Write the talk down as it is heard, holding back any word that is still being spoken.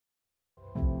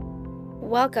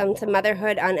Welcome to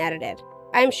Motherhood Unedited.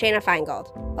 I'm Shayna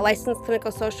Feingold, a licensed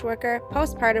clinical social worker,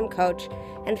 postpartum coach,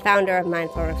 and founder of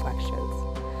Mindful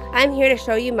Reflections. I'm here to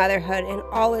show you motherhood in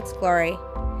all its glory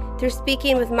through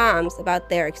speaking with moms about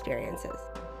their experiences.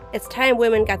 It's time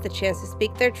women got the chance to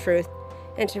speak their truth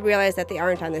and to realize that they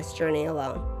aren't on this journey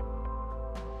alone.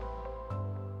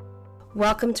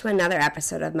 Welcome to another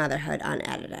episode of Motherhood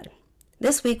Unedited.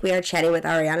 This week we are chatting with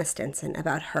Ariana Stinson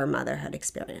about her motherhood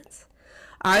experience.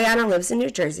 Ariana lives in New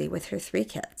Jersey with her 3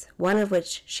 kids, one of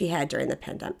which she had during the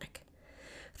pandemic.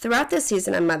 Throughout this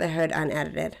season of Motherhood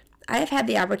Unedited, I have had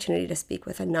the opportunity to speak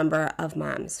with a number of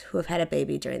moms who have had a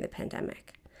baby during the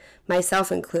pandemic,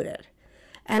 myself included.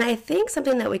 And I think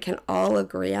something that we can all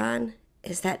agree on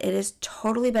is that it has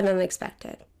totally been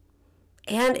unexpected.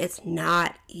 And it's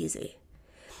not easy.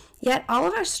 Yet all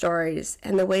of our stories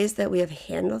and the ways that we have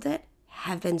handled it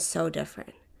have been so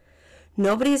different.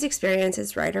 Nobody's experience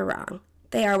is right or wrong.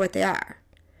 They are what they are.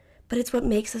 But it's what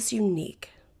makes us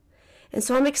unique. And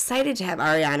so I'm excited to have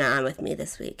Ariana on with me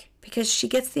this week because she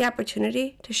gets the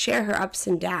opportunity to share her ups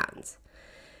and downs,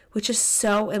 which is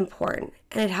so important.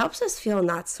 And it helps us feel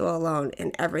not so alone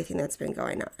in everything that's been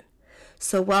going on.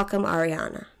 So welcome,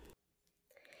 Ariana.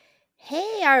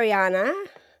 Hey, Ariana.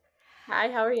 Hi,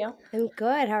 how are you? I'm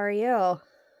good. How are you?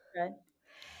 Good.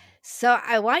 So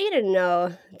I want you to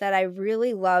know that I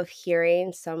really love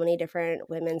hearing so many different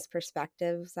women's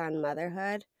perspectives on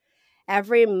motherhood.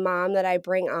 Every mom that I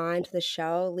bring on to the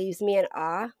show leaves me in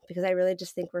awe because I really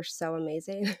just think we're so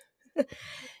amazing.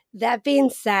 That being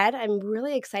said, I'm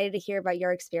really excited to hear about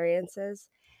your experiences,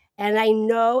 and I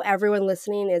know everyone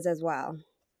listening is as well.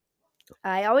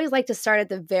 I always like to start at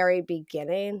the very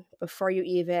beginning before you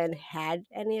even had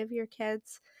any of your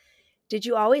kids. Did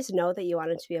you always know that you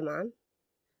wanted to be a mom?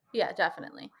 Yeah,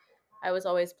 definitely. I was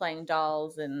always playing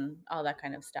dolls and all that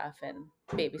kind of stuff, and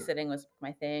babysitting was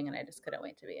my thing, and I just couldn't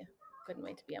wait to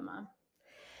be a mom.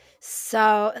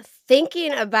 So,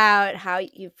 thinking about how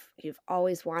you've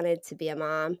always wanted to be a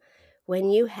mom, when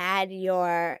you had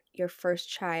your first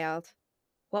child,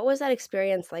 what was that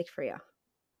experience like for you?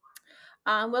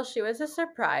 Well, she was a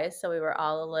surprise, so we were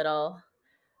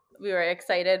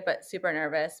excited but super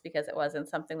nervous because it wasn't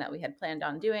something that we had planned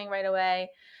on doing right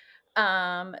away.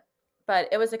 Um, but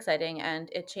it was exciting, and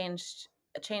it changed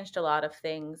a lot of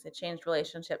things. It changed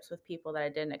relationships with people that I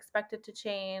didn't expect it to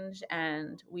change,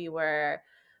 and we were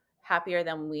happier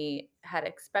than we had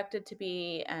expected to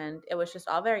be, and it was just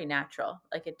all very natural.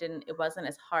 Like it wasn't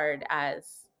as hard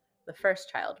as the first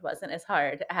child wasn't as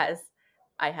hard as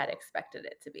I had expected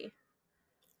it to be.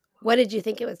 What did you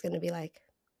think it was going to be like?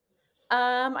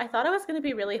 I thought it was going to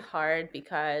be really hard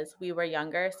because we were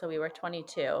younger, so we were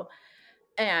 22,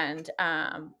 and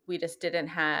we just didn't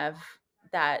have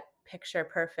that picture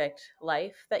perfect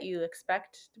life that you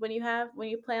expect when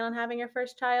you plan on having your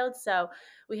first child. So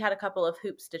we had a couple of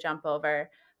hoops to jump over.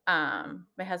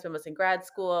 My husband was in grad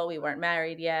school, we weren't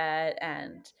married yet,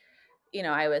 and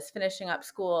I was finishing up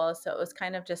school, so it was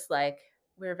kind of just like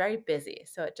we were very busy,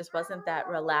 so it just wasn't that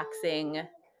relaxing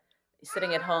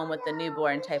sitting at home with the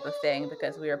newborn type of thing,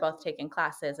 because we were both taking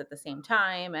classes at the same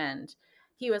time, and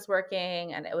he was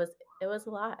working, and it was a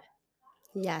lot.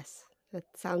 Yes, it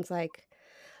sounds like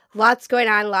lots going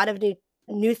on, a lot of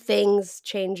new things,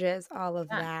 changes, all of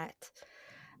Yeah.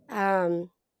 that.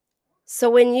 Um, so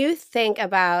when you think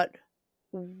about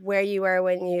where you were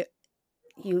when you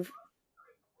you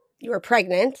were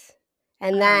pregnant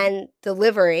and Uh-huh. then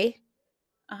delivery,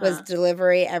 was Uh-huh.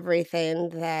 delivery everything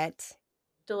that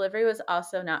Delivery was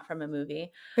also not from a movie.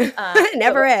 it It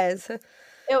never was is.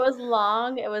 it was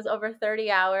long. It was over 30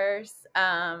 hours.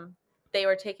 They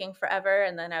were taking forever,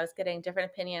 and then I was getting different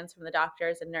opinions from the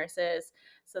doctors and nurses.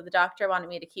 So the doctor wanted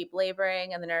me to keep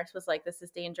laboring, and the nurse was like, "This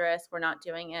is dangerous. We're not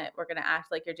doing it. We're gonna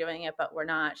act like you're doing it, but we're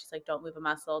not." She's like, "Don't move a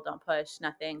muscle. Don't push.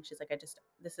 Nothing." She's like,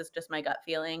 This is just my gut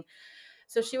feeling."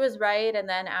 So she was right. And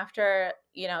then after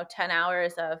 10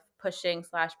 hours of pushing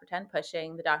slash pretend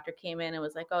pushing, the doctor came in and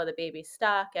was like, "Oh, the baby's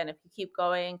stuck, and if you keep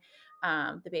going,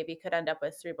 the baby could end up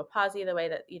with cerebral palsy, the way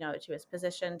that she was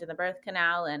positioned in the birth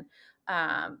canal." And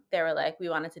they were like, we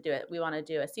want to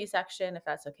do a C-section if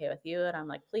that's okay with you." And I'm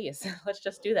like, "Please, let's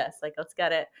just do this. Like, let's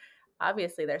get it."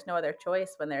 Obviously there's no other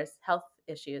choice when there's health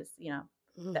issues that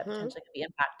Mhm. potentially could be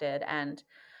impacted. And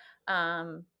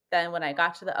then when I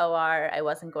got to the OR, I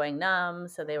wasn't going numb,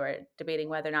 so they were debating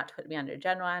whether or not to put me under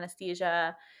general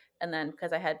anesthesia. And then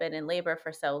because I had been in labor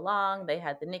for so long, they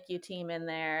had the NICU team in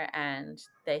there, and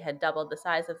they had doubled the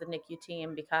size of the NICU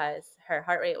team because her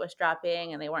heart rate was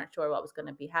dropping and they weren't sure what was going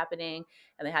to be happening,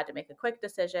 and they had to make a quick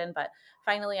decision. But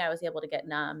finally, I was able to get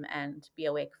numb and be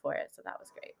awake for it, so that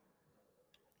was great.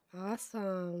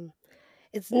 Awesome.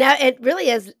 it really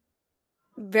is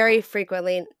very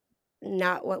frequently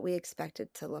not what we expect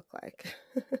it to look like.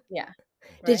 Yeah,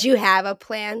 Did right? you have a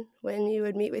plan when you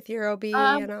would meet with your OB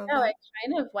and all of No, I that?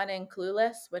 kind of went in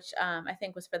clueless, which, I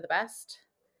think was for the best,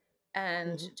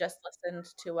 and Mhm. just listened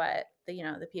to what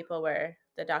the people were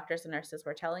the doctors and nurses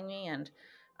were telling me, and,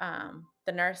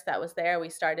 the nurse that was there, we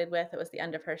started with it was the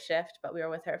end of her shift, but we were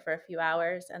with her for a few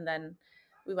hours, and then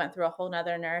we went through a whole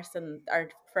 'nother nurse, and our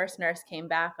first nurse came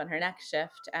back on her next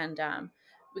shift, and,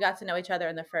 we got to know each other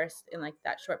in, like,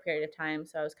 that short period of time,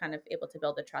 so I was kind of able to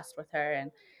build a trust with her,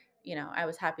 and, I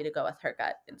was happy to go with her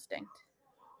gut instinct.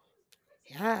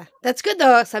 Yeah. That's good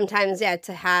though sometimes, yeah,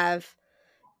 to have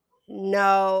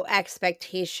no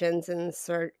expectations in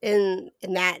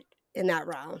in that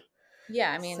realm.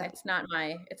 Yeah, I mean, So it's not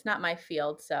my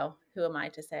field, so who am I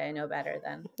to say I know better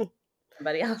than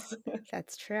somebody else?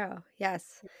 that's true.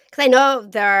 Yes. Because I know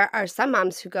there are some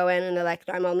moms who go in and they're like,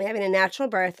 I'm only having a natural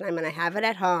birth and I'm going to have it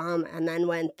at home. And then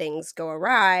when things go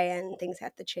awry and things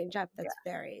have to change up, Yeah. that's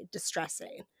very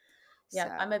distressing.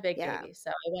 Yep, I'm a So, big yeah, baby, so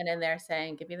I went in there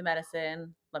saying, "Give me the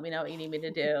medicine, let me know what you need me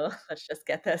to do, let's just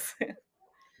get this."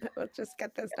 let's just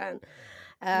get this done.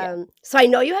 Yeah, So I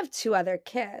know you have two other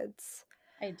kids.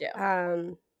 I do.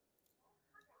 Um,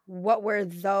 what were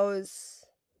those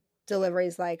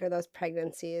deliveries like or those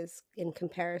pregnancies in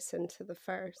comparison to the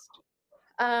first?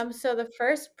 So the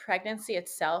first pregnancy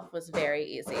itself was very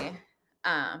easy,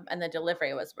 and the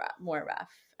delivery was more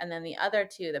rough, and then the other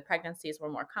 2, the pregnancies were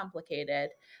more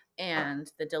complicated,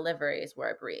 and the deliveries were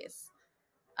a breeze.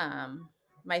 Um,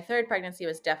 my third pregnancy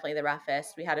was definitely the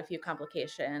roughest. We had a few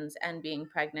complications, and being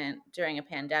pregnant during a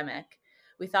pandemic,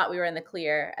 we thought we were in the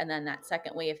clear, and then that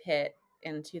second wave hit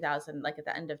in 2000, like at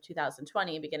the end of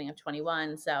 2020, beginning of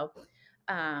 21. So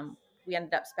we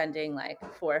ended up spending like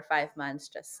 4 or 5 months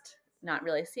just not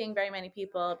really seeing very many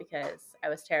people because I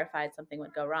was terrified something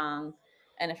would go wrong.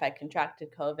 And if I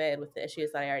contracted COVID with the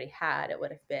issues that I already had, it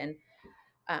would have been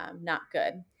not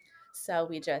good. So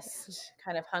we just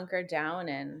kind of hunkered down,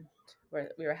 and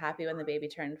we were happy when the baby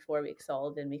turned 4 weeks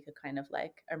old and we could kind of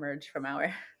like emerge from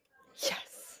our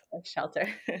Yes. shelter.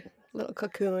 Little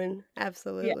cocoon.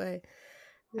 Yeah. Absolutely.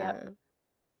 Yep. Uh,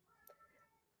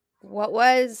 what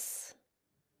was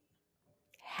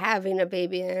having a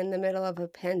baby in the middle of a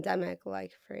pandemic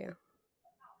like for you?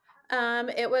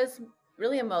 It was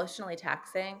really emotionally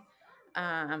taxing.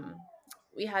 Um,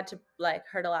 we had to like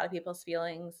hurt a lot of people's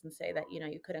feelings and say that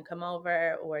you couldn't come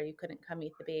over or you couldn't come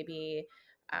meet the baby.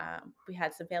 We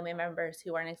had some family members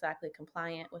who weren't exactly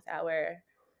compliant with our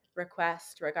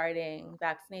request regarding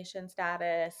vaccination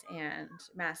status and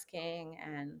masking,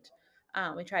 and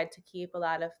we tried to keep a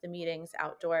lot of the meetings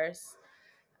outdoors.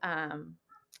 Um,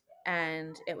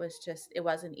 and it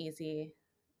wasn't easy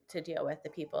to deal with the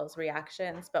people's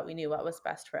reactions, but we knew what was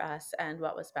best for us and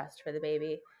what was best for the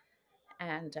baby.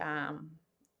 And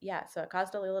yeah, so it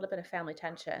caused a little bit of family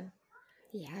tension,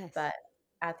 Yes. but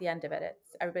at the end of it,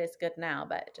 it's everybody's good now,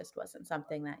 but it just wasn't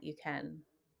something that you can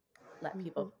let Mhm.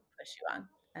 people push you on.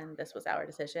 And this was our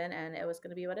decision, and it was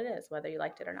going to be what it is, whether you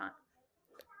liked it or not.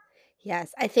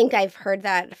 Yes, I think I've heard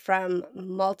that from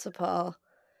multiple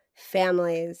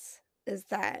families is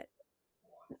that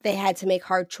they had to make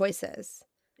hard choices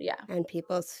Yeah. and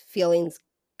people's feelings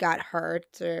got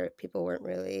hurt or people weren't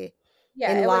really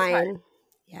Yeah, in it was hard. line.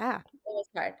 Yeah. It was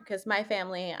hard because my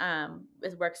family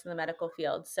works in the medical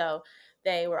field, so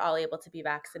they were all able to be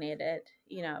vaccinated.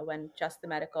 When just the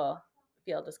medical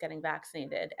field was getting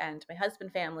vaccinated, and my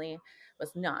husband family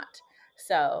was not.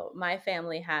 So my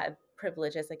family had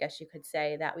privileges, I guess you could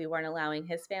say, that we weren't allowing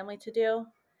his family to do,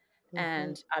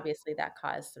 Mhm. and obviously that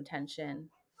caused some tension,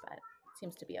 but it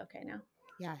seems to be okay now.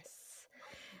 Yes.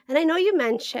 And I know you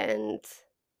mentioned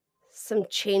some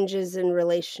changes in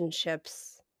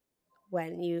relationships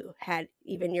when you had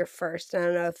even your first. I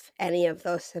don't know if any of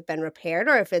those have been repaired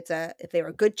or if they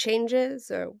were good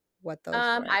changes or what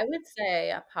those were. I would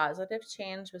say a positive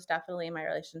change was definitely my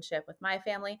relationship with my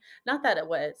family. Not that it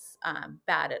was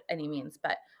bad at any means,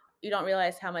 but you don't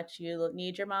realize how much you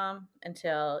need your mom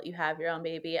until you have your own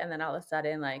baby, and then all of a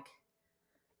sudden, like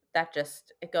that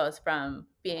just it goes from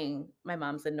being my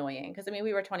mom's annoying because I mean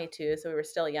we were 22, so we were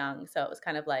still young, so it was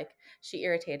kind of like she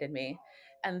irritated me.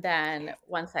 And then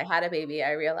once I had a baby,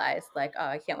 I realized like, oh,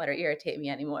 I can't let her irritate me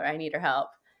anymore. I need her help,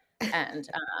 and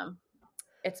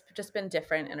it's just been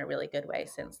different in a really good way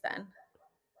since then.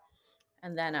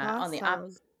 And then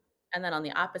Awesome. on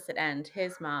the opposite end,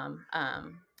 his mom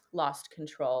lost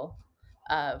control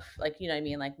of like what I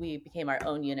mean. Like we became our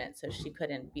own unit, so she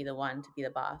couldn't be the one to be the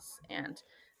boss, and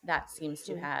that seems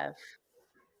to Mhm. have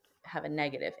a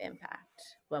negative impact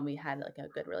when we had like a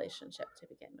good relationship to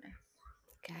begin with.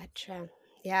 Gotcha.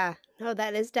 Yeah. No,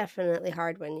 that is definitely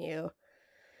hard when you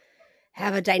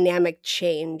have a dynamic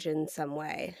change in some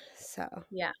way. So,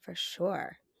 Yeah. for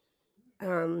sure.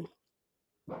 Um,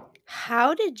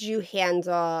 how did you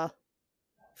handle,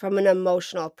 from an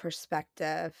emotional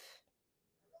perspective,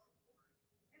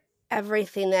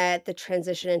 everything that the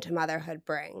transition into motherhood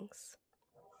brings?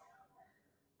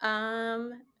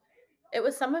 Um, It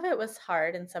was some of it was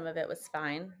hard and some of it was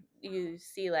fine. You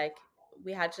see, like,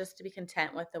 we had just to be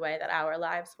content with the way that our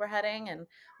lives were heading. And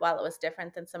while it was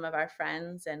different than some of our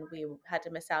friends and we had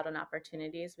to miss out on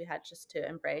opportunities, we had just to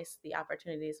embrace the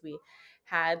opportunities we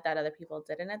had that other people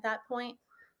didn't at that point.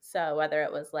 So whether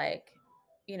it was like,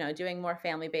 doing more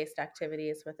family based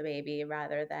activities with the baby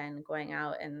rather than going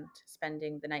out and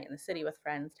spending the night in the city with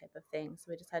friends type of thing.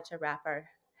 So we just had to wrap our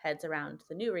heads around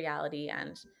the new reality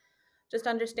and just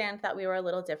understand that we were a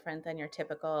little different than your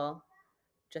typical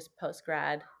just post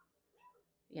grad,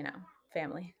 you know,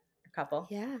 family or couple.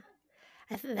 Yeah.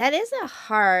 That is a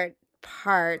hard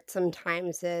part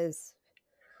sometimes, is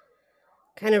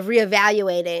kind of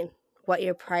reevaluating what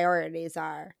your priorities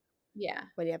are Yeah.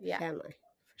 when you have a Yeah. family,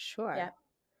 for sure. Yep.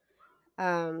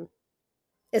 Um,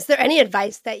 is there any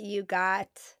advice that you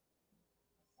got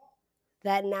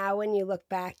that now when you look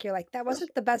back, you're like, "That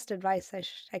wasn't the best advice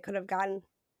I could have gotten?"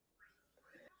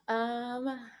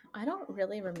 I don't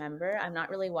really remember. I'm not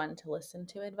really one to listen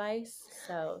to advice.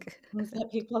 So things that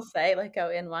people say like go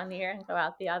in one ear and go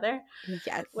out the other,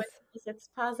 Yes. with its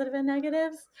positive and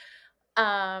negatives.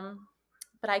 Um,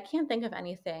 but I can't think of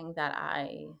anything that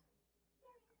I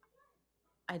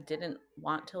didn't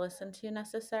want to listen to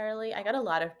necessarily. I got a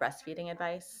lot of breastfeeding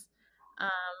advice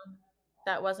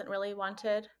that wasn't really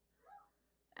wanted.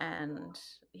 And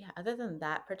yeah, other than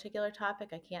that particular topic,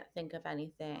 I can't think of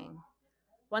anything.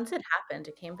 Once it happened,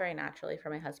 it came very naturally for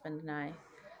my husband and I.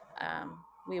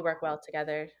 We work well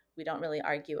together. We don't really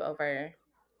argue over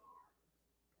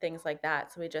things like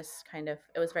that. So we just kind of,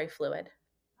 it was very fluid.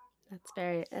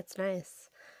 That's nice.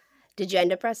 Did you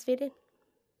end up breastfeeding?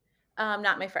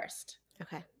 Not my first.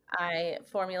 Okay. I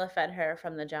formula fed her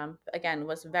from the jump. Again,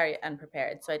 was very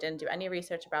unprepared. So I didn't do any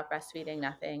research about breastfeeding,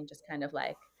 nothing, just kind of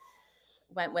like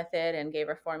went with it and gave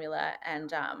her formula. And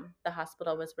the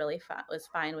hospital was was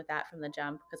fine with that from the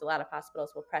jump, because a lot of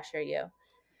hospitals will pressure you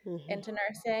Mhm. into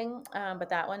nursing, but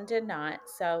that one did not.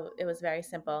 So it was very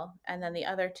simple. And then the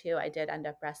other two, I did end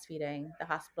up breastfeeding. The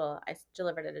hospital,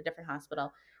 delivered at a different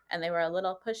hospital, and they were a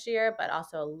little pushier, but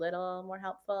also a little more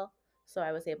helpful. So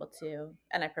I was able to,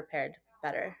 and I prepared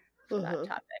better for that Mhm.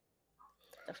 topic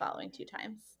the following two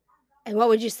times. And what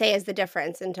would you say is the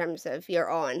difference in terms of your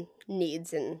own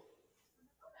needs and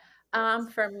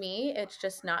wants? For me, it's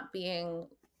just not being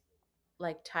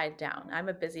like tied down. I'm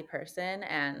a busy person,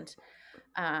 and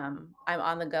I'm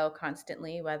on the go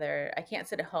constantly, whether I can't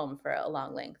sit at home for a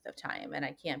long length of time, and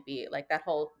I can't be like that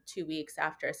whole 2 weeks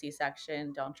after a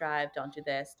C-section, don't drive, don't do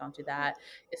this, don't do that.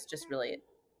 It's just really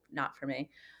not for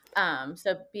me.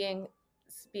 So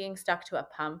being stuck to a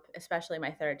pump, especially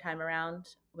my third time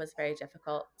around, was very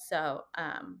difficult. So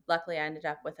luckily I ended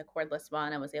up with a cordless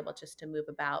one and was able just to move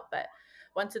about. But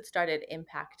once it started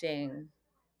impacting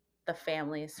the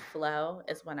family's flow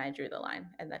is when I drew the line.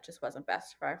 And that just wasn't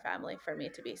best for our family for me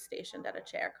to be stationed at a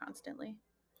chair constantly.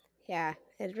 Yeah,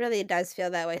 it really does feel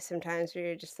that way sometimes where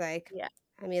you're just like, Yeah.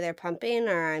 I'm either pumping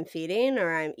or I'm feeding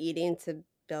or I'm eating to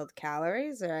build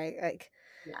calories or I like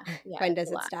Yeah. Yeah. when It's a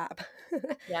does it lot. stop?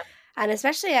 Yep. And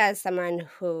especially as someone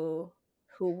who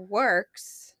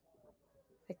works,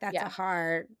 like that's a Yeah.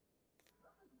 hard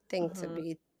thing to Hmm.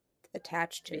 be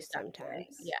attached To be to stuck doing.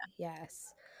 sometimes. Yeah.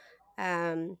 Yes.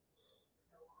 Um,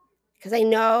 because I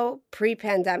know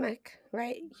pre-pandemic,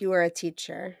 right? You were a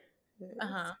teacher. Uh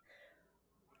huh.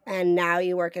 And now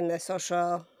you work in the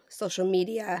social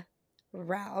media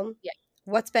realm. Yeah.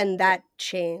 What's been Yeah. that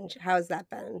change? How's that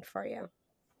been for you?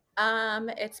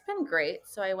 It's been great.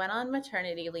 So I went on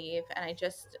maternity leave, and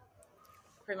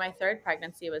for my third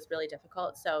pregnancy was really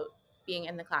difficult. So being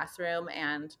in the classroom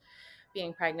and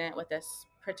being pregnant with this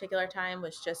particular time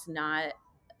was just not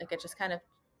like, it just kind of,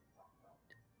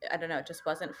 I don't know, it just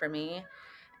wasn't for me.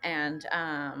 And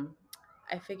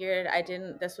I figured I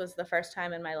didn't, this was the first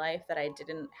time in my life that I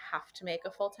didn't have to make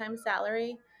a full time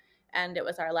salary. And it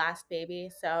was our last baby.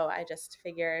 So I just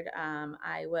figured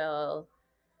I will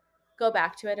go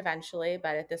back to it eventually.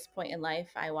 But at this point in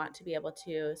life, I want to be able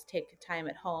to take time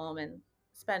at home and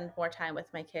spend more time with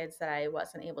my kids that I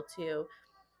wasn't able to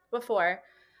before.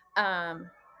 Um,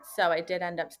 so I did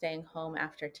end up staying home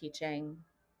after teaching,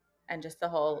 and just the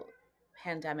whole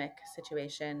pandemic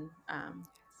situation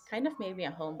kind of made me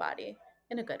a homebody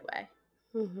in a good way.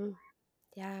 Mhm.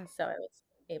 Yeah. So I was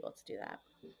able to do that.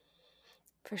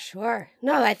 For sure.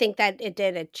 No, I think that it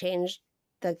did. It changed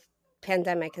the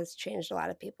pandemic has changed a lot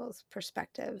of people's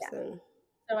perspectives Yeah. and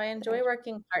So I their enjoy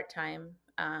working part-time.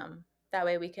 That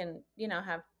way we can,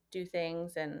 have do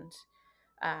things and,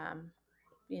 um,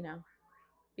 you know,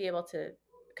 be able to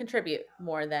contribute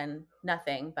more than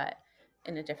nothing, but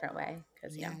in a different way.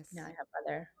 Because now I yes. have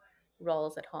other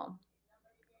roles at home.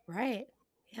 Right.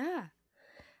 Yeah.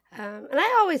 And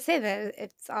I always say that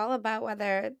it's all about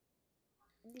whether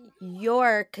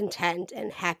you're content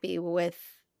and happy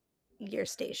with your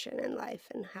station in life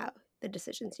and how the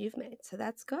decisions you've made. So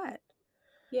that's good.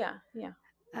 Yeah, yeah.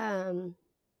 Um,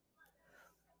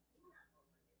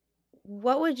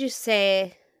 what would you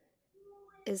say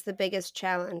is the biggest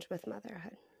challenge with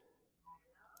motherhood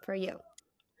for you?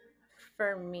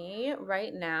 For me,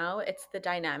 right now, it's the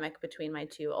dynamic between my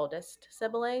two oldest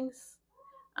siblings.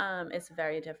 It's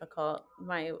very difficult.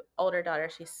 My older daughter,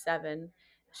 she's 7.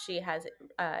 She has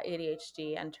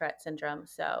ADHD and Tourette syndrome.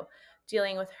 So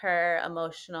dealing with her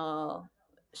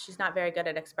she's not very good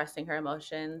at expressing her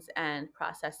emotions and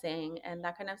processing and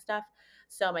that kind of stuff.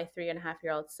 So my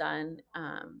 3.5-year-old son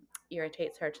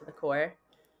irritates her to the core.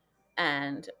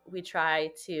 And we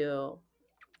try to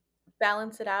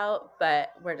balance it out, but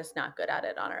we're just not good at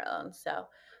it on our own. So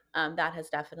that has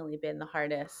definitely been the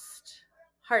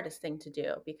hardest thing to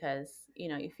do because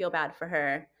you feel bad for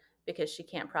her because she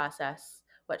can't process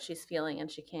what she's feeling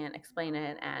and she can't explain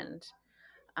it, and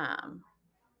um,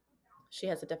 she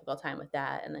has a difficult time with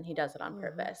that, and then he does it on Hmm.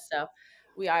 purpose. So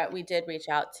we did reach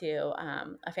out to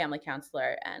a family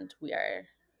counselor, and we are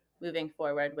moving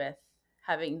forward with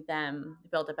having them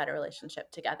build a better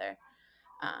relationship together.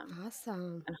 um,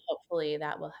 Awesome. and hopefully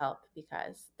that will help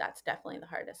because that's definitely the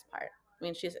hardest part. I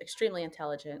mean, she's extremely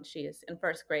intelligent. She's in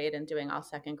first grade and doing all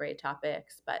second grade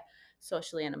topics, but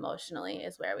socially and emotionally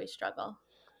is where we struggle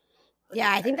with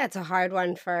Yeah, each I think other. that's a hard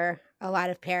one for a lot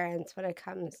of parents when it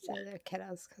comes Yeah. to their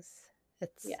kiddos because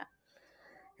it's Yeah.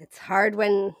 it's hard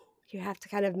when you have to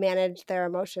kind of manage their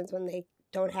emotions when they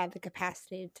don't have the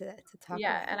capacity to talk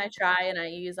Yeah, about and it. I try and I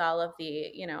use all of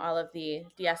the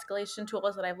de-escalation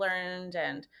tools that I've learned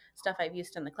and stuff I've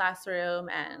used in the classroom,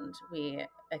 and we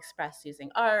express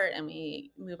using art, and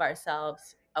we move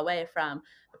ourselves away from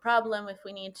the problem if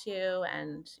we need to,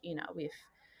 and we've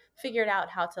figured out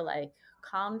how to like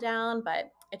calm down,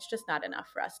 but it's just not enough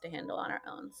for us to handle on our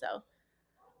own. So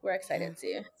we're Yeah. excited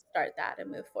to start that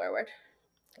and move forward.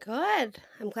 Good.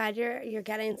 I'm glad you're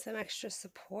getting some extra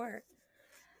support.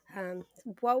 Um,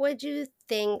 what would you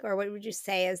think, or what would you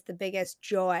say is the biggest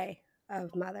joy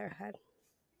of motherhood?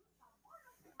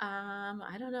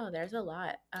 I don't know. There's a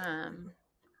lot.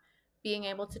 Being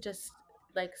able to just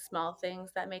like small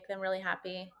things that make them really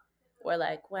happy, or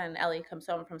like when Ellie comes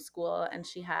home from school and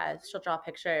she'll draw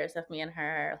pictures of me and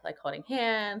her like holding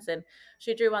hands, and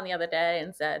she drew one the other day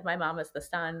and said my mom is the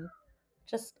sun.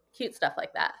 Just cute stuff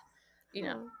like that, you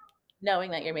know Oh,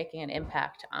 knowing that you're making an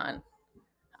impact on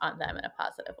them in a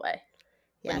positive way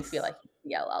when you feel yes. like you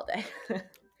yell all day.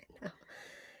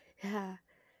 Yeah.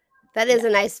 That is Yeah, a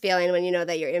nice feeling when you know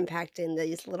that you're impacting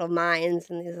these little minds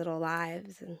and these little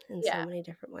lives in so yeah. many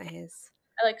different ways.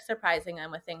 I like surprising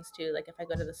them with things too. Like if I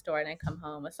go to the store and I come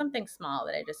home with something small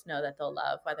that I just know that they'll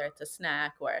love, whether it's a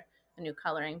snack or a new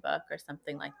coloring book or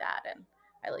something like that. And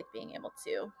I like being able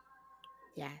to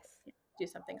Yes. do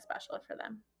something special for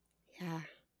them. Yeah.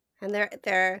 And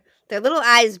their little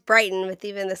eyes brighten with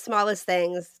even the smallest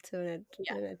things to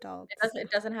Yeah. an adult. It So doesn't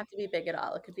it doesn't have to be big at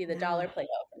all. It could be the no. dollar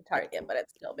Play-Doh from Target, but it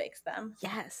still makes them.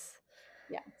 Yes.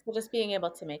 Yeah. So just being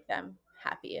able to make them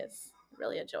happy is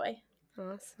really a joy.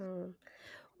 Awesome.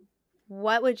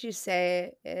 What would you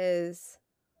say is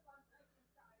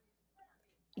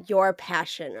your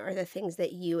passion or the things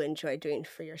that you enjoy doing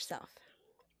for yourself?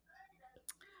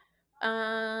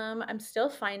 I'm still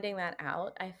finding that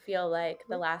out. I feel like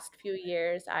the Mhm. last few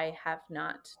years I have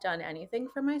not done anything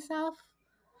for myself.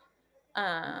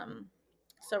 Um,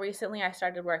 so recently I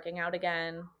started working out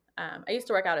again. I used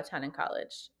to work out a ton in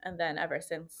college, and then ever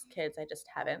since kids, I just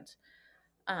haven't.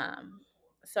 Um,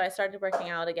 so I started working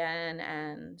out again,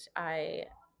 and I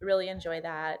really enjoy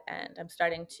that. And I'm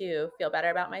starting to feel better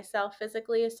about myself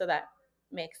physically, so that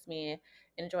makes me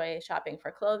enjoy shopping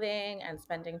for clothing and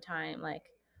spending time like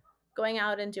going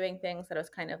out and doing things that I was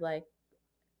kind of like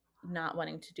not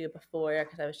wanting to do before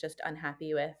because I was just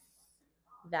unhappy with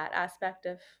that aspect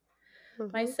of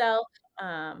Mhm. myself.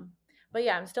 Um, but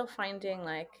yeah, I'm still finding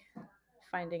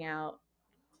out,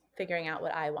 figuring out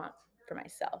what I want for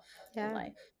myself in Yeah.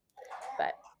 life.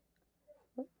 But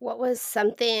What was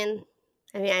something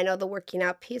I mean, I know the working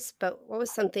out piece, but what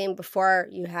was something before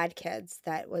you had kids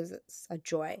that was a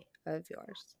joy of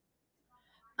yours?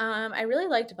 I really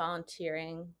liked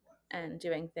volunteering and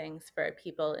doing things for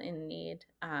people in need.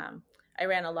 I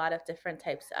ran a lot of different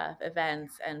types of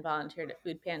events and volunteered at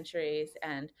food pantries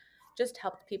and just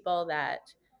helped people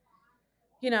that,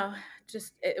 you know,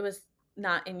 just it was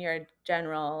not in your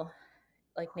general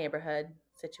like neighborhood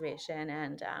situation,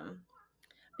 and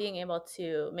being able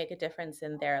to make a difference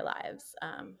in their lives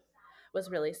was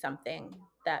really something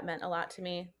that meant a lot to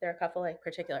me. There are a couple like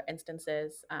particular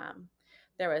instances.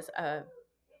 There was a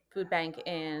food bank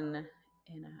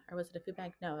or was it a food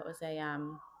bank? No, it was a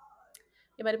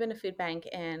it might have been a food bank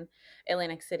in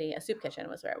Atlantic City. A soup kitchen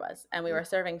was where it was, and we were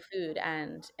serving food,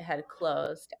 and it had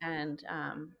closed. And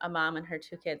a mom and her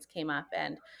two kids came up,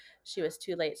 and she was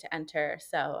too late to enter,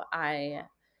 so I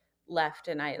left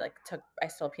and I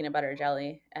stole peanut butter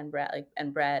jelly and bread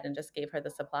and just gave her the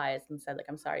supplies and said like,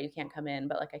 I'm sorry you can't come in,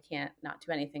 but like I can't not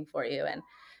do anything for you. And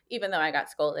even though I got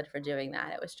scolded for doing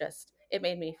that, it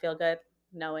made me feel good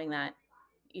knowing that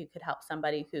you could help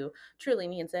somebody who truly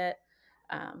needs it.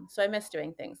 So I miss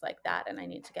doing things like that, and I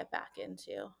need to get back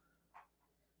into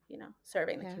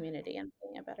serving the Yeah. community and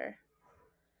being a better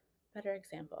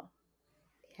example.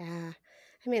 Yeah.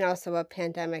 I mean, also a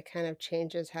pandemic kind of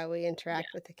changes how we Yeah,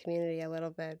 interact with the community a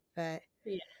little bit, but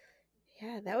yeah,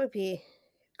 yeah, that would be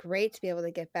great to be able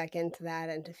to get back into that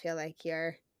and to feel like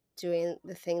you're doing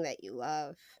the thing that you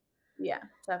love. yeah,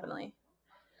 definitely.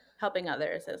 Helping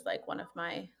others is like one of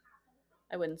my,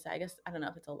 I wouldn't say, I guess, I don't know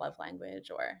if it's a love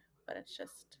language but it's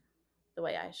just the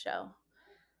way I show.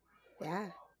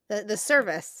 Yeah. The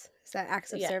service. Is that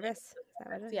acts of Yeah. service? Is that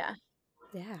what it is? Yeah.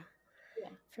 Yeah, Yeah.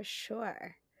 for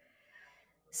sure.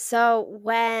 So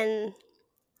when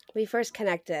we first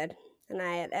connected and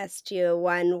I had asked you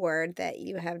one word that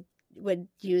you have would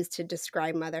use to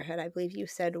describe motherhood, I believe you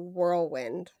said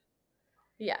whirlwind.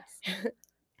 Yes.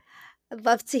 I'd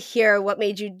love to hear what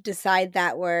made you decide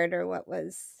that word or what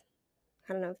was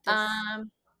I don't know if this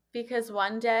Um, because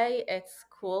one day it's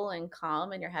cool and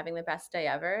calm and you're having the best day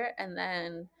ever, and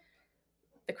then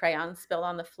the crayons spill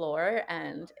on the floor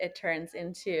and it turns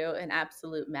into an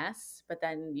absolute mess. But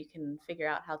then you can figure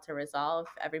out how to resolve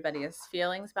everybody's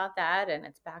feelings about that, and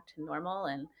it's back to normal.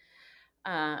 And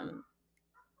um,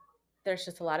 there's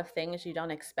just a lot of things you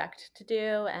don't expect to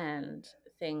do, and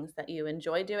things that you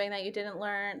enjoy doing that you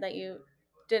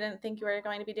didn't think you were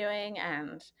going to be doing.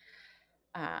 And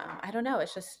I don't know,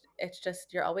 it's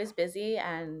just you're always busy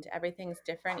and everything's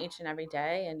different each and every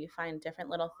day, and you find different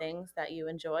little things that you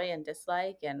enjoy and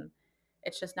dislike, and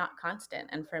it's just not constant.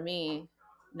 And for me,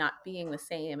 not being the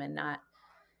same and not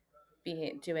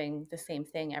be doing the same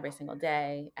thing every single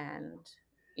day, and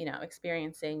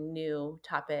experiencing new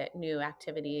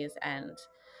activities and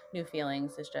new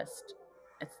feelings is just,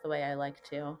 it's the way I like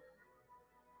to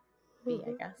be,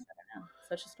 I Mhm. guess. I don't know.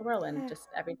 So it's just a whirlwind. Yeah, Just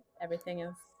everything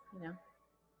is, you know,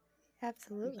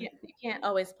 absolutely. you can't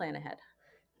always plan ahead.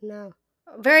 No.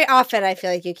 Very often I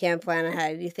feel like you can't plan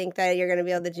ahead. You think that you're gonna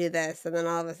be able to do this, and then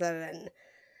all of a sudden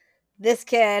this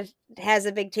kid has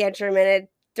a big tantrum and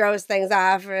it throws things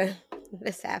off or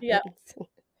this Yeah. happens.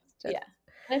 It's just Yeah.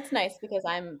 And it's nice because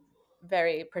I'm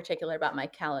very particular about my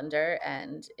calendar.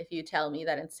 And if you tell me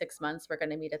that in 6 months we're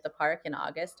going to meet at the park in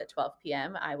August at 12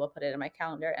 p.m., I will put it in my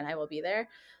calendar and I will be there.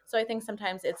 So I think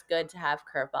sometimes it's good to have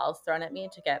curveballs thrown at me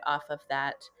to get off of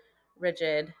that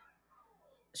rigid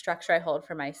structure I hold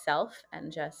for myself.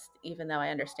 And just, even though I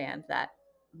understand that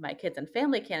my kids and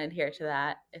family can't adhere to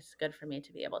that, it's good for me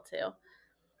to be able to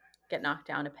get knocked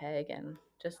down a peg and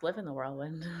just live in the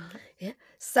whirlwind. yeah.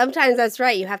 Sometimes that's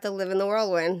right, you have to live in the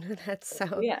whirlwind. That's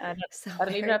so Yeah, so I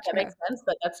don't even know very if that makes true. sense,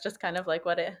 but that's just kind of like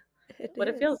It what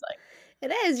it feels is. like.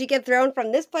 It is. You get thrown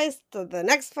from this place to the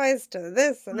next place to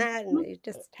this and that, and Mhm. you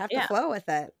just have to Yeah. flow with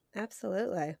it.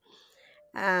 Absolutely.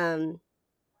 Um,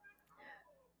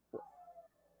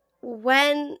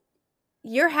 when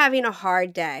you're having a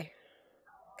hard day,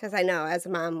 because I know as a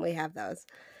mom we have those.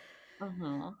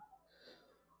 Mhm.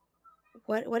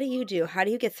 What do you do? How do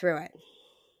you get through it?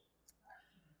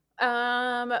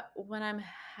 When I'm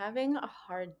having a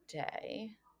hard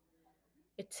day,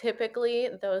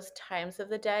 those times of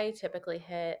the day typically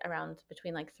hit around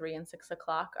between like 3 and 6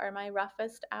 o'clock are my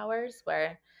roughest hours,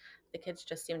 where the kids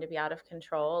just seem to be out of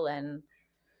control, and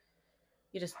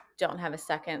you just don't have a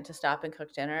second to stop and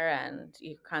cook dinner, and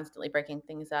you're constantly breaking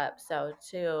things up. So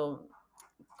to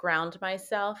ground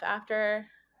myself after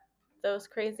those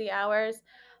crazy hours,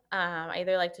 I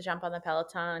either like to jump on the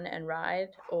Peloton and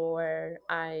ride, or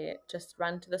I just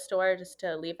run to the store just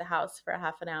to leave the house for a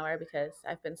half an hour because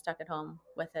I've been stuck at home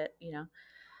with it.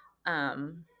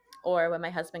 Um, or when my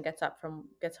husband gets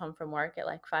home from work at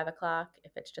like 5 o'clock,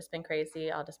 if it's just been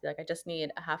crazy, I'll just be like, I just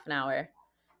need a half an hour,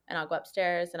 and I'll go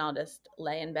upstairs and I'll just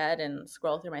lay in bed and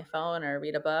scroll through my phone or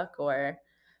read a book or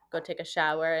go take a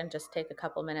shower and just take a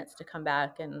couple minutes to come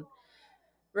back and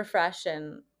refresh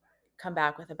and come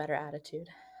back with a better attitude.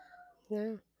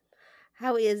 Yeah.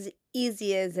 How is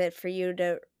easy is it for you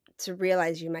to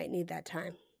realize you might need that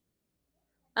time?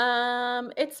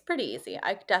 It's pretty easy.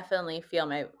 I definitely feel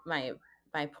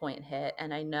my point hit,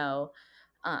 and I know,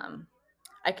 um,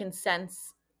 I can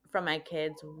sense from my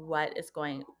kids what is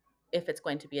going if it's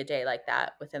going to be a day like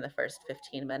that within the first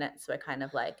 15 minutes. So I kind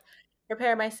of like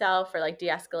prepare myself or like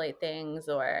de-escalate things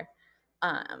or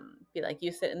be like,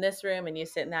 you sit in this room and you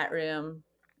sit in that room,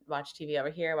 watch TV over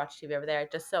here, watch TV over there,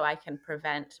 just so I can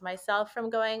prevent myself from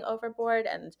going overboard.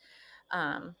 And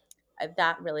um,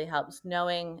 that really helps.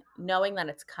 Knowing that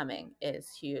it's coming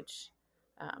is huge.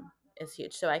 Is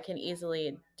huge. So I can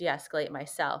easily de-escalate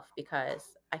myself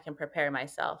because I can prepare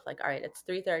myself. Like, all right, it's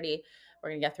 3:30. We're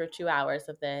gonna get through 2 hours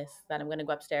of this. Then I'm gonna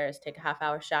go upstairs, take a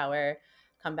half-hour shower,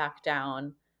 come back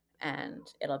down, and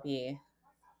it'll be.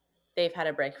 They've had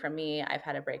a break from me. I've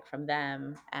had a break from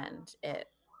them, and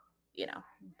you know,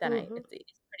 then Mhm.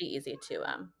 it's pretty easy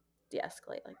to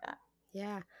de-escalate like that.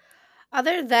 Yeah.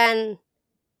 Other than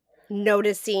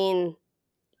noticing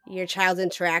your child's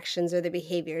interactions or the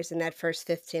behaviors in that first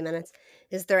 15 minutes,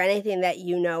 is there anything that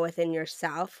you know within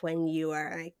yourself when you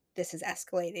are like, this is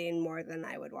escalating more than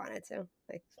I would want it to?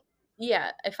 Like,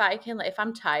 Yeah, if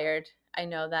I'm tired, I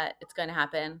know that it's going to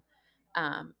happen.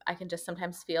 I can just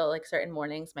sometimes feel like certain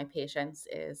mornings my patience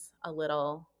is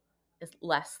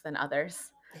less than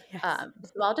others. yes.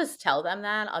 So I'll just tell them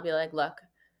that. I'll be like, "Look,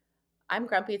 I'm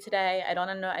grumpy today. I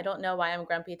don't know why I'm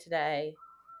grumpy today."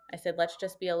 I said, "Let's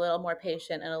just be a little more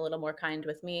patient and a little more kind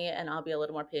with me, and I'll be a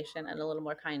little more patient and a little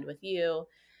more kind with you."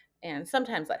 And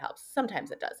sometimes that helps.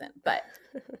 Sometimes it doesn't. But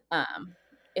um,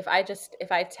 if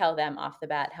I tell them off the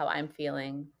bat how I'm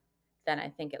feeling, then I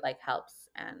think it like helps.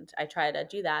 And I try to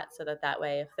do that so that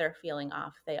way, if they're feeling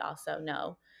off, they also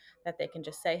know that they can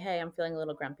just say, "Hey, I'm feeling a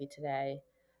little grumpy today.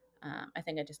 I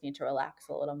think I just need to relax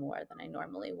a little more than I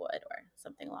normally would," or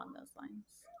something along those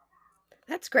lines.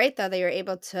 That's great though that you're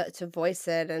able to voice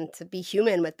it and to be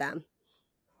human with them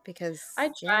I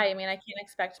because yeah. try. I mean, I can't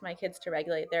expect my kids to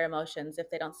regulate their emotions if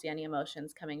they don't see any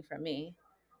emotions coming from me.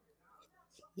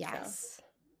 So, Yes.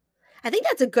 I think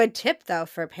that's a good tip though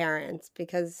for parents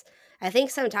because I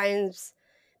think sometimes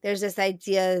there's this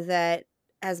idea that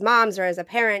as moms or as a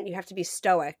parent you have to be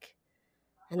stoic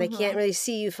and they can't hmm really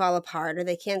see you fall apart or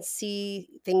they can't see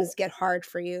things get hard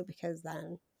for you because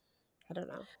then I don't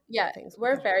know, yeah, things will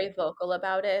we're get hard. very vocal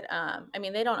about it. I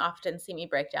mean, they don't often see me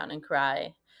break down and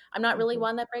cry. I'm not really Mhm.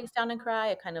 one that breaks down and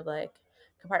cry. I kind of like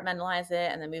compartmentalize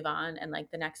it and then move on. And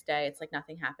like the next day, it's like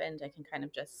nothing happened. I can kind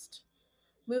of just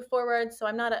move forward. So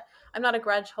I'm not a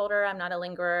grudge holder. I'm not a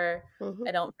lingerer. Mhm.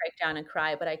 I don't break down and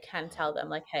cry, but I can tell them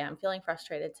like, "Hey, I'm feeling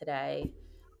frustrated today."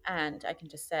 And I can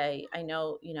just say, "I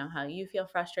know, you know, how you feel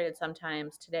frustrated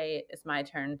sometimes. Today is my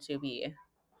turn to be,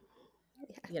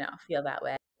 Yeah. feel that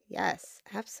way." Yes,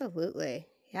 absolutely.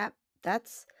 Yep.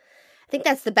 That's I think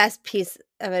that's the best piece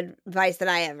of advice that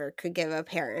I ever could give a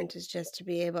parent is just to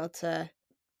be able to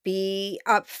be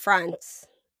upfront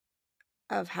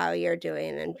of how you're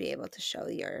doing and be able to show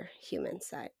your human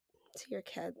side to your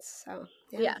kids. So,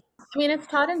 yeah. Yeah. I mean, it's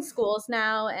taught in schools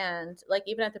now. And like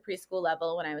even at the preschool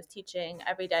level, when I was teaching,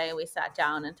 every day we sat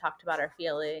down and talked about our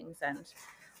feelings. And,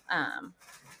 um,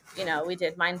 we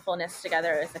did mindfulness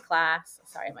together as a class.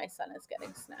 Sorry, my son is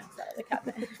getting snacks out of the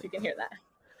cabinet, if you can hear that.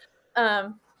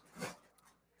 Um,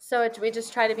 we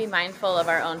just try to be mindful of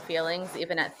our own feelings,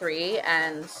 even at 3.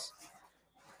 And,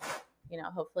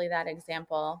 hopefully that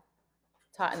example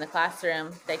taught in the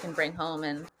classroom, they can bring home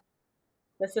and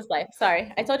this is life.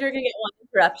 Sorry. I told you we are going to get one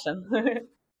interruption.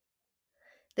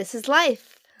 This is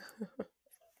life.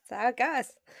 That's how it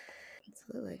goes.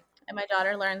 Absolutely. And my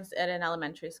daughter learns at an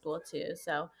elementary school too.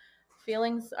 So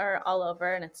feelings are all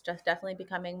over and it's just definitely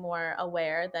becoming more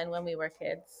aware than when we were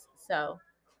kids. So,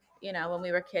 when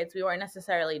we were kids, we weren't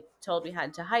necessarily told we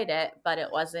had to hide it, but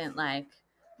it wasn't like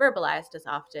verbalized as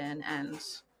often. And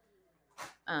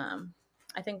um,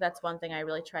 I think that's one thing I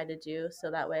really try to do.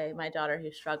 So that way, my daughter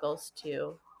who struggles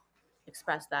to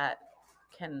express that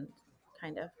can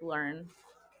kind of learn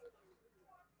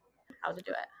how to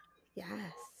do it.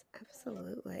 Yes,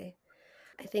 absolutely.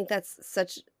 I think that's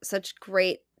such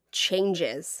great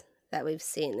changes that we've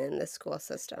seen in the school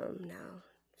system now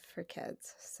for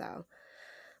kids. So,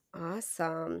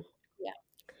 awesome. Yeah.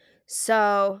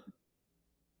 So,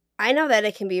 I know that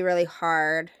it can be really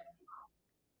hard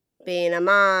being a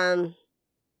mom,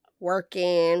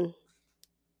 working,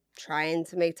 trying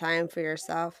to make time for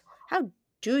yourself. How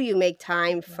do you make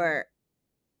time Mhm. for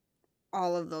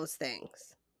all of those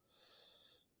things?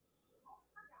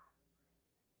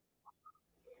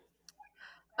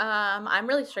 I'm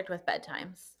really strict with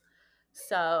bedtimes.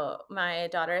 So my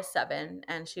daughter is 7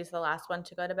 and she's the last one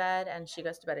to go to bed and she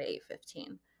goes to bed at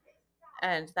 8:15.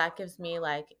 And that gives me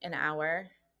like an hour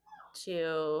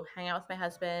to hang out with my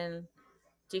husband,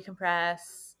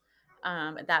 decompress.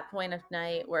 At that point of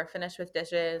night, we're finished with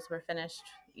dishes, we're finished,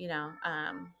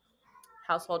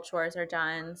 household chores are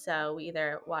done. So we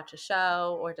either watch a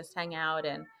show or just hang out.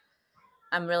 And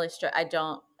I'm really strict. I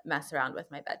don't mess around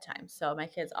with my bedtime. So my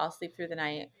kids all sleep through the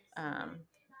night,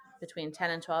 between 10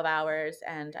 and 12 hours.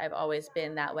 And I've always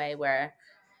been that way where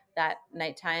that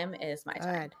nighttime is my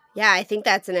time. Good. Yeah, I think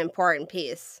that's an important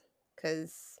piece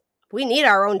because we need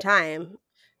our own time.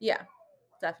 Yeah,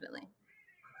 definitely.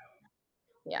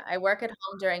 Yeah, I work at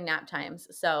home during nap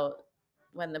times. So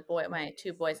when my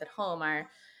two boys at home are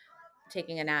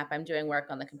taking a nap, I'm doing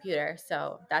work on the computer.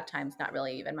 So that time's not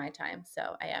really even my time.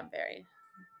 So I am very,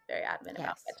 very adamant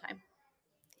about Yes, bedtime.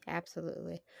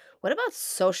 absolutely. What about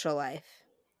social life?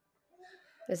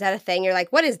 Is that a thing? You're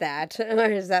like, what is that? Or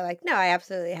is that like, no, I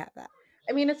absolutely have that.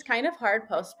 I mean, it's kind of hard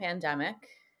post pandemic.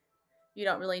 You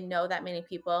don't really know that many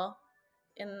people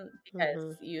in because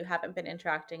Mm-hmm. you haven't been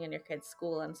interacting in your kids'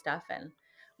 school and stuff. And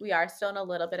we are still in a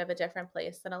little bit of a different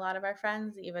place than a lot of our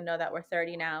friends, even though that we're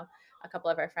 30 now. A couple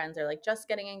of our friends are like just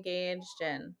getting engaged.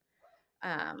 And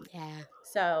Yeah.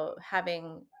 so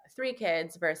having 3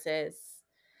 kids versus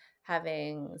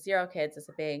having 0 kids is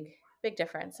a big, big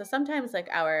difference. So sometimes like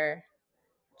our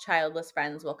childless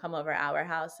friends will come over our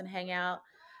house and hang out,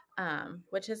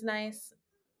 which is nice.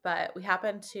 But we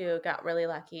happen to got really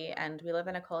lucky, and we live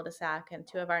in a cul-de-sac, and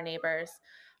 2 of our neighbors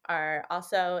are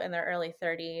also in their early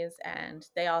 30s, and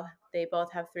they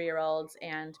both have 3-year-olds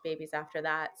and babies after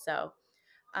that. So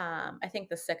I think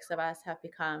the 6 of us have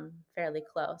become fairly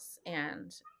close,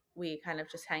 and we kind of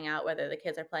just hang out whether the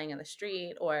kids are playing in the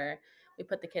street or we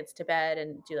put the kids to bed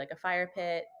and do like a fire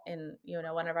pit in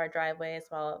one of our driveways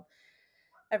while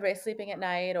everybody's sleeping at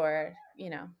night, or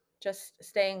just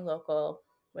staying local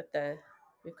with the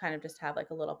we've kind of just have like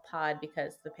a little pod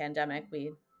because the pandemic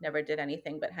we never did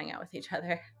anything but hang out with each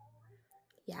other.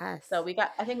 So Yes.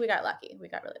 I think we got lucky. We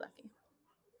got really lucky.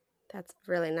 That's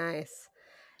really nice.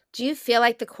 Do you feel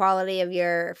like the quality of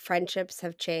your friendships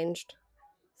have changed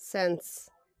since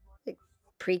like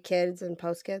pre-kids and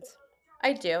post-kids?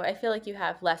 I do. I feel like you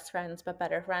have less friends but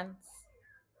better friends.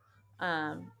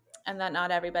 And that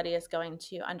not everybody is going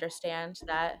to understand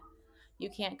that you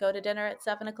can't go to dinner at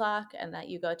 7 o'clock and that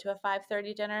you go to a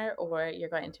 5:30 dinner, or you're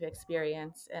going to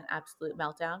experience an absolute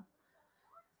meltdown.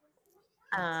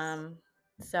 Yes. Um,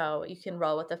 so you can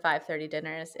roll with the 5:30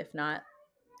 dinners. If not,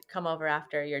 come over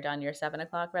after you're done your 7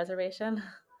 o'clock reservation.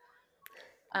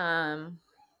 Um,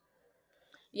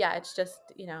 yeah, it's just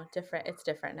different. It's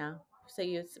different now. So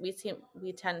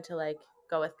we tend to like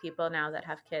go with people now that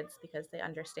have kids because they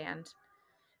understand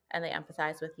and they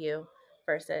empathize with you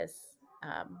versus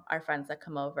our friends that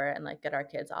come over and like get our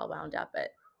kids all wound up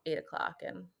at 8 o'clock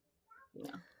and you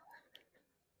know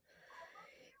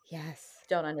Yes.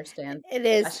 don't understand. It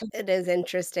is. It is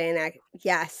interesting.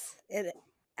 Yes. It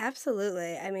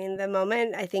absolutely. I mean, the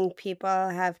moment I think people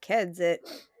have kids, it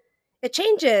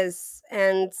changes,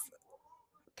 and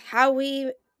how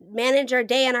we manage our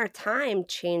day and our time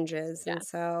changes. Yeah, And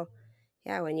so,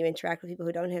 yeah, when you interact with people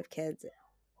who don't have kids,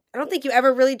 I don't think you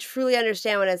ever really truly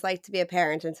understand what it's like to be a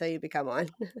parent until you become one.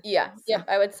 yeah, So, yep.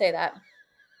 I would say that.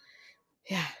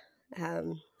 yeah.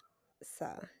 Um,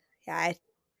 so yeah,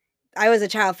 I was a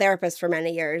child therapist for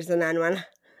many years, and then when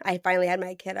I finally had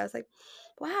my kid, I was like,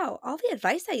 "Wow, all the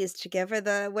advice I used to give or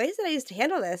the ways that I used to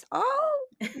handle this, all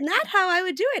not how I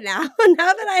would do it now,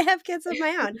 now that I have kids of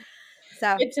my own."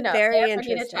 So, Good to know. If they very ever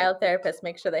need a interesting. child therapist,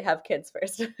 make sure they have kids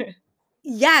first.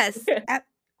 Yes,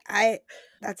 I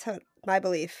that's how my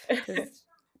belief, because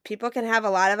people can have a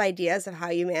lot of ideas of how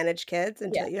you manage kids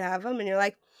Yeah, until you have them, and you're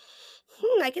like,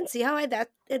 I can see how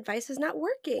that advice is not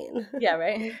working." yeah,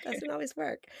 right. It doesn't always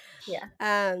work. Yeah,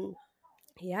 Um,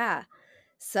 yeah.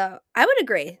 So I would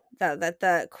agree, though, that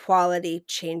the quality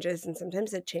changes, and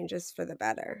sometimes it changes for the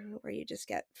better, where you just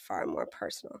get far more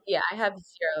personal. yeah. I have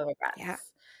zero Yeah.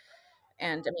 regrets,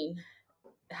 and I mean,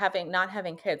 having not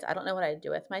having kids, I don't know what I'd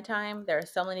do with my time. There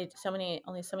are only so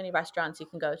many restaurants you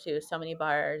can go to, so many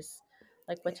bars.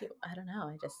 Like what Yeah. you, I don't know.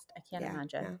 I can't Yeah.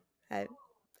 imagine. No, I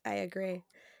I agree.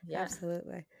 Yeah.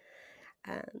 Absolutely.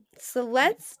 So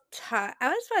let's talk. I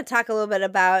just want to talk a little bit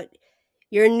about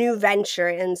your new venture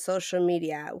in social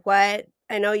media. What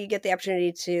I know you get the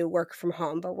opportunity to work from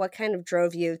home, but what kind of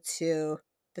drove you to?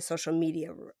 the social media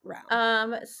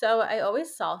realm? So I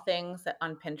always saw things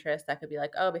on Pinterest that could be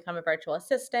like, oh, become a virtual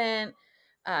assistant,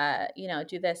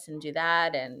 do this and do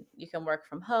that, and you can work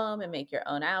from home and make your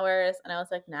own hours. And I was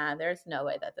like, nah, there's no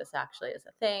way that this actually is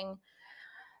a thing.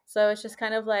 So it's just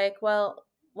kind of like, well,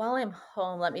 while I'm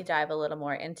home, let me dive a little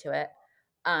more into it,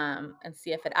 and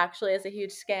see if it actually is a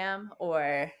huge scam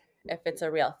or if it's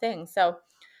a real thing. So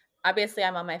obviously,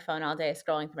 I'm on my phone all day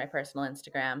scrolling through my personal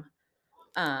Instagram,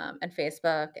 and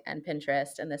Facebook and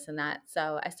Pinterest and this and that.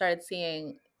 So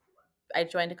I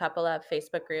joined a couple of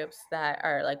Facebook groups that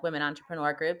are like women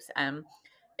entrepreneur groups, and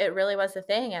it really was a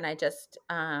thing. And I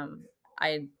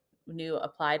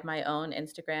applied my own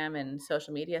Instagram and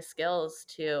social media skills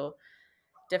to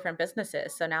different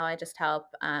businesses. So now I just help.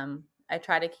 I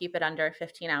try to keep it under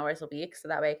 15 hours a week so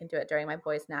that way I can do it during my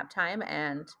boys' nap time.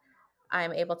 And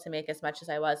I'm able to make as much as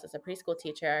I was as a preschool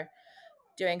teacher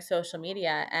doing social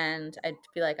media. And I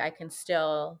feel like I can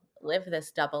still live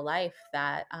this double life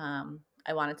that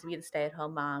I wanted to be the stay at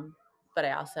home mom, but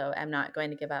I also am not going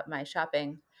to give up my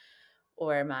shopping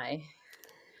or my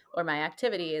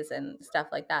activities and stuff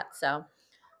like that. So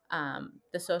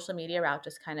the social media route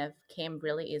just kind of came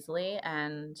really easily,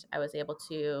 and I was able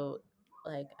to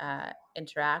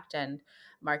interact and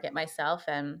market myself.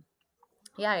 And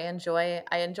yeah,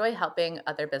 I enjoy helping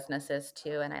other businesses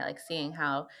too, and I like seeing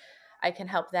how I can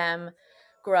help them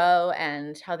grow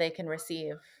and how they can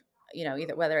receive,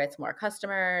 either whether it's more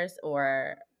customers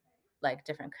or like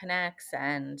different connects,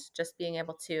 and just being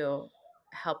able to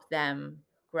help them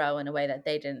grow in a way that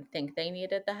they didn't think they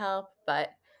needed the help, but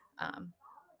um,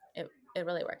 it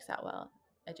really works out well.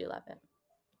 I do love it.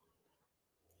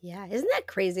 Yeah, isn't that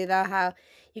crazy though how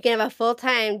you can have a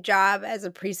full-time job as a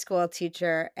preschool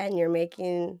teacher and you're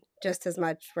making just as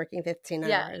much working 15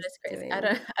 Yeah, it hours is crazy. I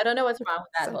doing don't I don't know what's wrong with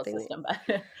that whole something that system,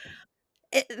 but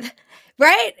it,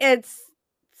 right? It's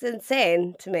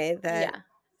insane to me that yeah.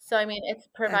 So I mean, it's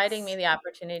providing me that's the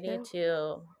opportunity yeah.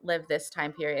 to live this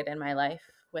time period in my life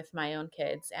with my own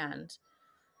kids, and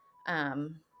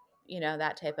um,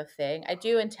 that type of thing. I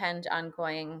do intend on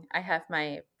going. I have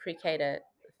my pre-K to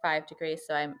 5 degrees,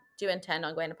 so I do intend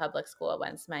on going to public school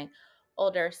once my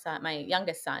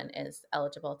youngest son, is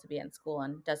eligible to be in school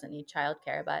and doesn't need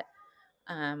childcare. But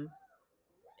um,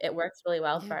 it works really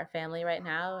well for Yeah. our family right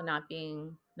now, not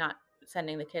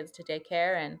sending the kids to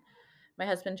daycare, and my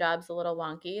husband's job's a little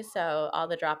wonky, so all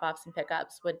the drop-offs and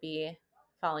pickups would be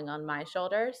falling on my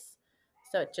shoulders.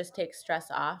 So it just takes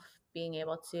stress off being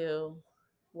able to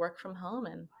work from home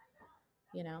and,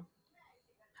 you know,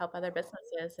 help other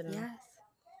businesses and Yes.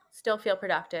 still feel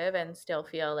productive and still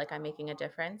feel like I'm making a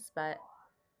difference, but,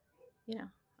 you know,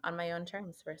 on my own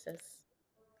terms versus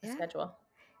a Yeah. schedule.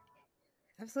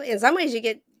 Absolutely. In some ways you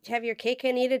get to have your cake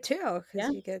and eat it too Yeah.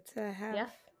 because you get to have Yeah.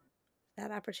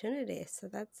 that opportunity. So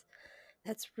that's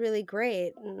really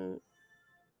great. And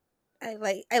I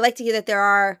like to hear that there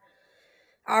are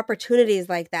opportunities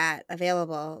like that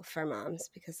available for moms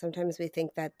because sometimes we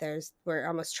think that we're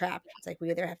almost trapped. It's like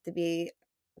we either have to be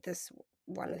this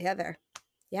one or the other.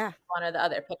 Yeah. One or the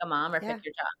other. Pick a mom or pick Yeah.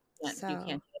 your job. You So can't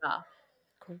do it all.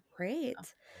 So, great.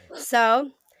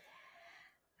 So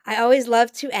I always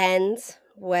love to end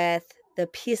with the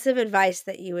piece of advice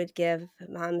that you would give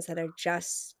moms that are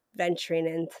just venturing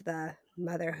into the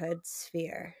motherhood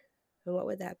sphere. And what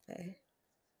would that be?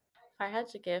 if I had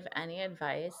to give any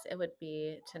advice, it would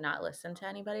be to not listen to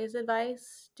anybody's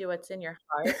advice. Do what's in your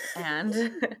heart, and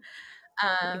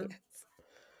um, Yes.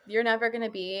 you're never going to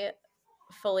be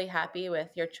fully happy with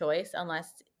your choice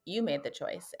unless you made the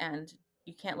choice. And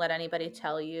you can't let anybody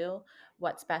tell you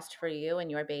what's best for you and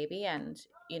your baby. And,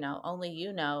 only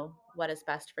you know what is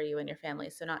best for you and your family.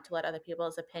 So, not to let other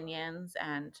people's opinions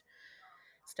and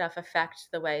stuff affect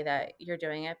the way that you're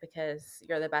doing it, because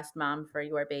you're the best mom for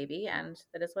your baby. And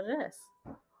that is what it is.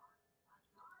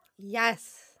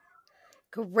 Yes.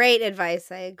 Great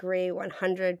advice. I agree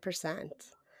 100%.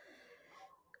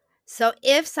 So,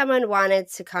 if someone wanted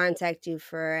to contact you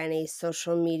for any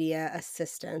social media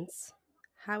assistance,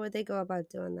 how would they go about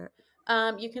doing that?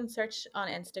 You can search on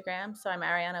Instagram. So I'm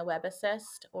Ariana Web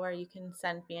Assist, or you can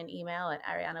send me an email at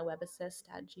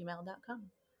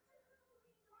arianawebassist@gmail.com.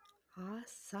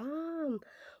 Awesome.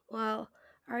 Well,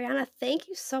 Ariana, thank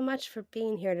you so much for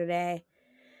being here today.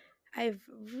 I've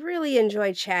really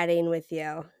enjoyed chatting with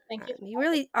you. Thank you. You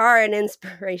really are an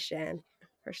inspiration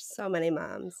for so many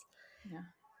moms. Yeah.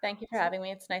 Thank you for So, having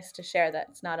me. It's nice to share that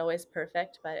it's not always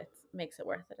perfect, but it makes it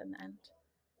worth it in the end.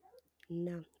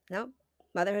 no, no,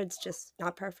 motherhood's just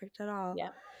not perfect at all. Yeah.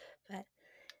 But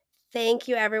thank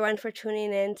you, everyone, for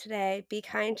tuning in today. Be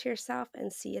kind to yourself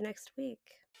and see you next week.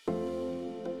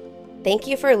 Thank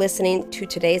you for listening to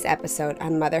today's episode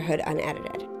on Motherhood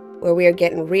Unedited, where we are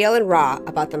getting real and raw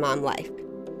about the mom life.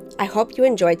 I hope you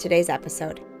enjoyed today's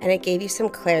episode and it gave you some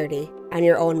clarity on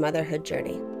your own motherhood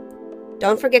journey.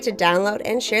 Don't forget to download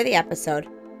and share the episode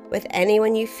with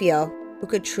anyone you feel who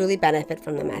could truly benefit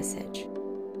from the message.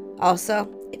 Also,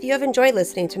 if you have enjoyed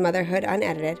listening to Motherhood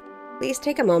Unedited, please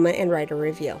take a moment and write a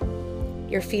review.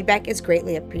 Your feedback is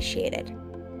greatly appreciated.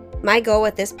 My goal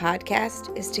with this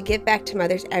podcast is to give back to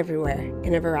mothers everywhere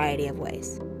in a variety of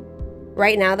ways.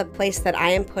 Right now, the place that I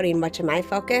am putting much of my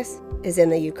focus is in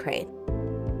the Ukraine.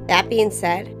 That being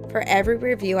said, for every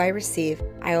review I receive,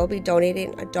 I will be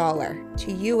donating $1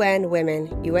 to UN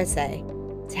Women USA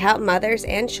to help mothers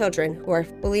and children who are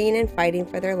fleeing and fighting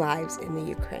for their lives in the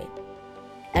Ukraine.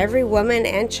 Every woman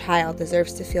and child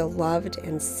deserves to feel loved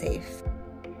and safe.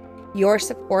 Your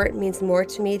support means more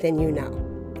to me than you know.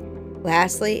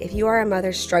 Lastly, if you are a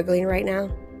mother struggling right now,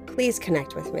 please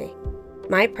connect with me.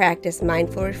 My practice,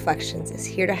 Mindful Reflections, is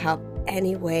here to help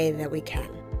any way that we can.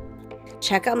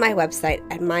 Check out my website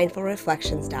at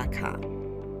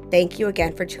mindfulreflections.com. Thank you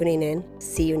again for tuning in.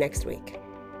 See you next week.